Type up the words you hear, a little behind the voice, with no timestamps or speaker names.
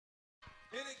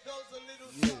And it goes a little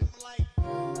something like.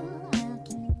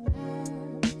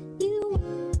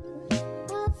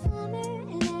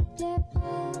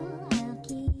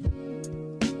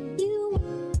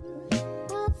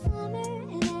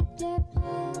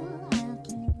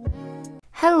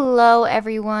 Hello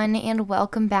everyone and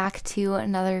welcome back to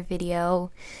another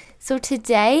video. So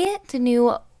today the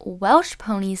new Welsh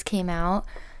ponies came out.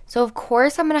 So of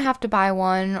course I'm gonna have to buy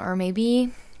one or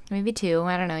maybe two,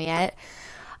 I don't know yet.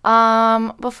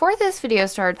 Before this video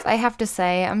starts, I have to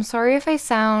say I'm sorry if I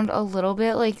sound a little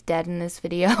bit like dead in this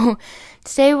video.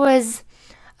 Today was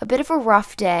a bit of a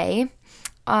rough day.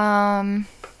 I'm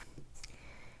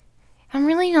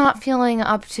really not feeling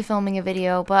up to filming a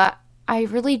video, but I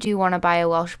really do want to buy a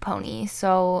Welsh pony,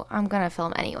 so I'm gonna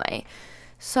film anyway.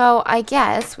 So I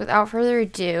guess, without further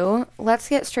ado, let's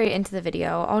get straight into the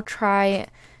video. I'll try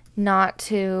not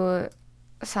to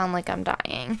sound like I'm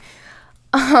dying.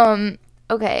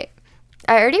 Okay.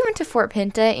 I already went to Fort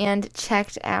Pinta and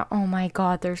checked out, oh my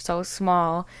god, they're so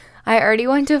small. I already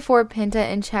went to Fort Pinta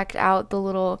and checked out the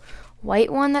little white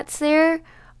one that's there,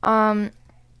 but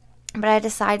I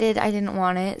decided I didn't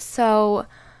want it, so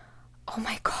oh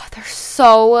my god, they're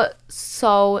so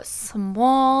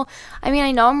small. I mean,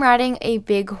 I know I'm riding a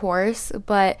big horse,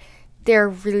 but they're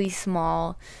really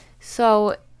small.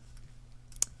 So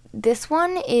this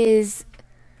one is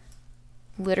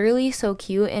literally so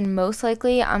cute, and most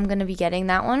likely I'm going to be getting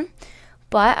that one.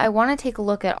 But I want to take a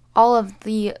look at all of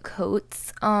the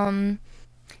coats.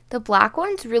 The black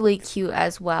one's really cute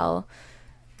as well.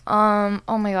 Oh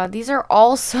my god, these are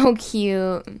all so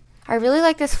cute. I really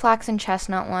like this flaxen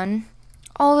chestnut one.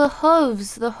 Oh,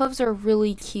 the hooves are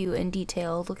really cute and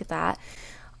detailed. Look at that.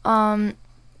 Alright,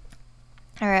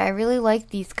 I really like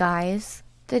these guys.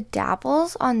 The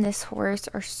dapples on this horse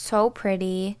are so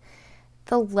pretty.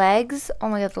 The legs, oh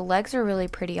my god, the legs are really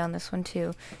pretty on this one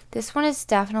too. This one is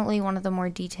definitely one of the more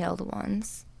detailed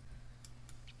ones.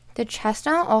 The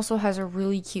chestnut also has a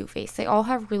really cute face. They all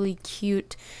have really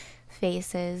cute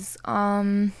faces.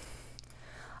 I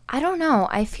don't know.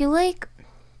 I feel like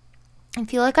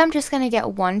I'm just going to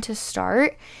get one to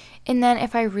start, and then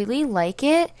if I really like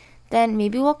it, then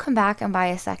maybe we'll come back and buy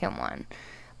a second one.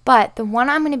 But the one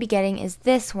I'm going to be getting is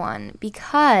this one,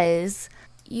 because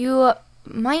you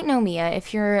might know Mia.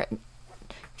 If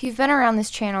you've been around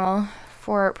this channel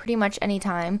for pretty much any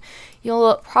time,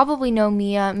 you'll probably know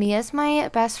Mia. Mia's my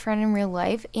best friend in real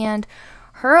life, and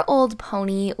her old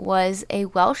pony was a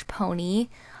Welsh pony.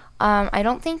 I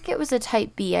don't think it was a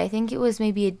type B. I think it was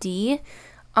maybe a D.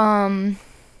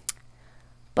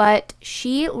 But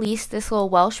she leased this little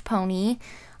Welsh pony.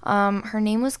 Her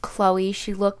name was Chloe.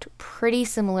 She looked pretty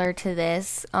similar to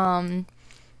this. So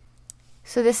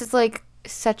this is like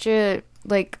such a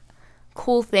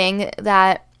cool thing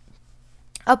that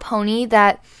a pony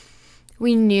that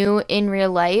we knew in real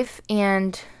life,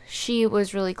 and she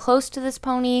was really close to this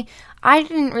pony. I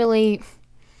didn't really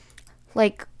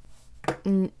like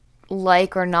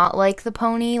or not like the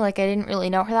pony. I didn't really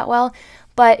know her that well.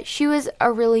 But she was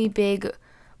a really big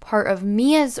part of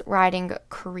Mia's riding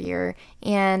career,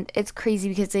 and it's crazy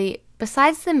because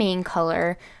besides the mane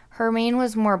color, her mane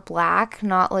was more black,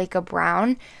 not like a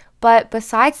brown, but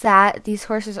besides that, these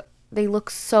horses, they look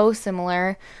so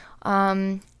similar.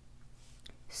 So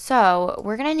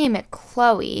we're gonna name it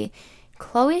Chloe.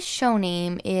 Chloe's show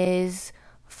name is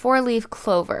Four-Leaf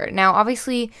Clover. Now,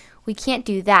 obviously, we can't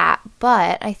do that,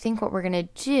 but I think what we're gonna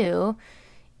do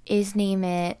is name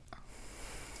it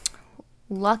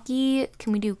Lucky.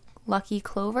 Can we do Lucky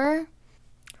Clover?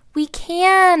 We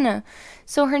can!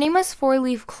 So her name was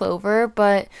Four-Leaf Clover,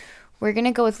 but we're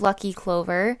gonna go with Lucky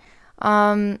Clover.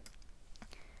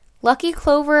 Lucky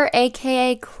Clover,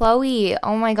 aka Chloe.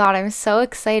 Oh my god, I'm so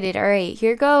excited. Alright,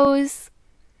 here goes.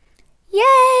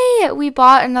 Yay! We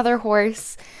bought another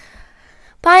horse.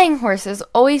 Buying horses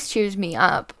always cheers me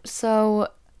up. So,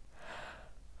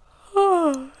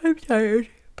 oh, I'm tired.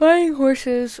 Buying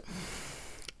horses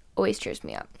always cheers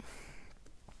me up.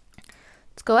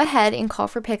 Let's go ahead and call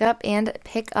for pickup and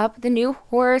pick up the new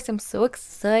horse. I'm so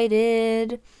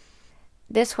excited.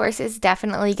 This horse is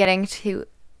definitely getting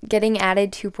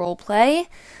added to roleplay.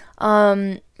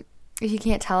 If you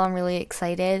can't tell, I'm really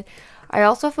excited. I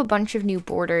also have a bunch of new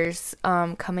boarders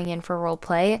coming in for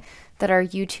roleplay that are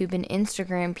YouTube and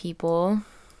Instagram people.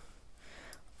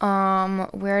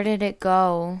 Where did it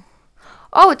go?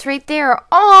 Oh, it's right there.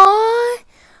 Aww!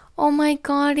 Oh my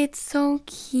god, it's so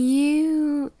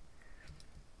cute.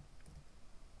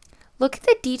 Look at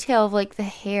the detail of the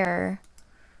hair.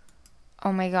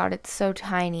 Oh my god, it's so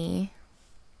tiny.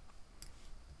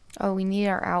 Oh, we need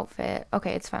our outfit.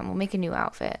 Okay, it's fine. We'll make a new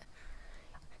outfit.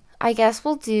 I guess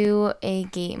we'll do a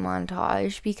gait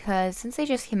montage because since they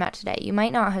just came out today, you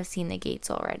might not have seen the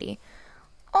gaits already.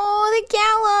 Oh, the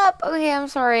gallop! Okay, I'm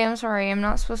sorry. I'm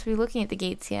not supposed to be looking at the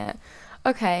gaits yet.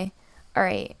 Okay,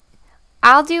 alright.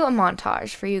 I'll do a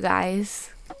montage for you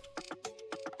guys.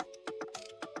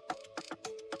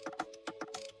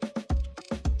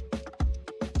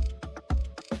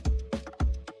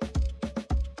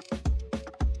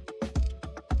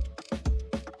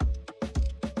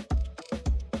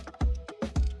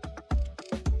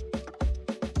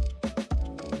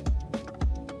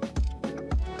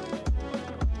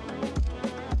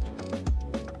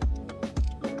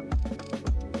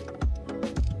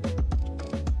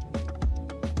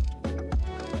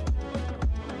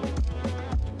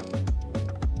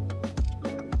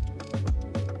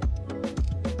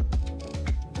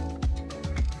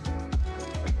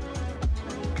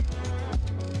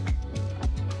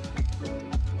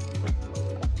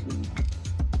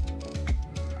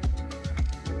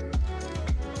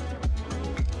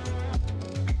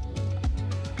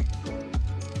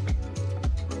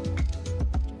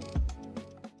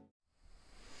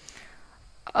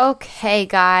 Okay,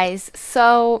 guys,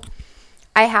 so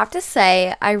I have to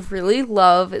say I really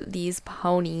love these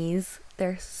ponies.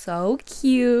 They're so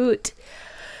cute.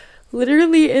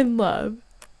 Literally in love.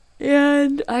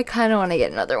 And I kind of want to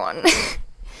get another one.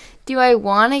 Do I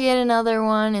want to get another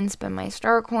one and spend my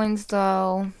star coins,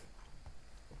 though?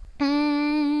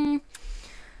 I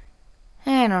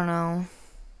don't know.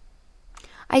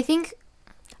 I think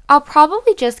I'll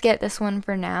probably just get this one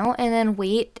for now and then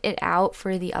wait it out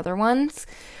for the other ones.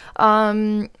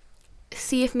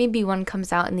 See if maybe one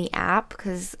comes out in the app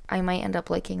because I might end up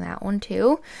liking that one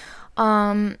too.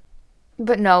 But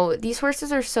no, these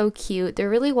horses are so cute. They're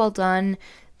really well done.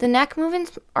 The neck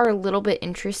movements are a little bit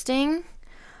interesting.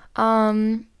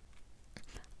 I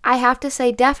have to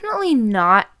say, definitely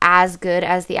not as good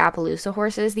as the Appaloosa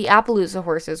horses. The Appaloosa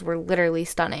horses were literally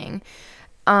stunning.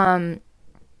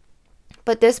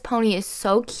 But this pony is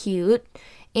so cute,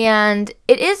 and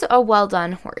it is a well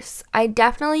done horse. I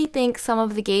definitely think some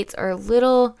of the gaits are a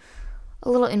little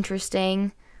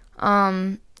interesting.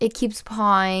 It keeps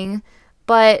pawing,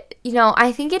 but you know,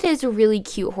 I think it is a really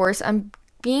cute horse. I'm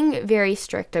being very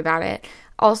strict about it.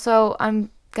 Also, I'm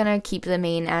gonna keep the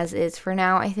mane as is for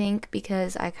now, I think,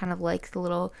 because I kind of like the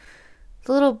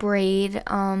little braid.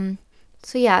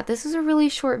 So yeah, this is a really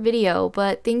short video,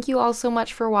 but thank you all so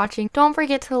much for watching. Don't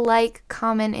forget to like,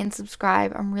 comment, and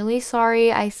subscribe. I'm really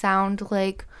sorry I sound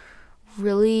like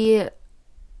really,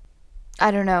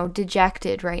 I don't know,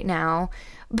 dejected right now.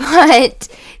 But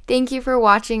thank you for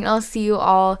watching. I'll see you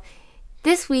all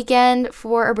this weekend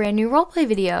for a brand new roleplay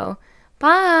video.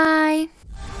 Bye!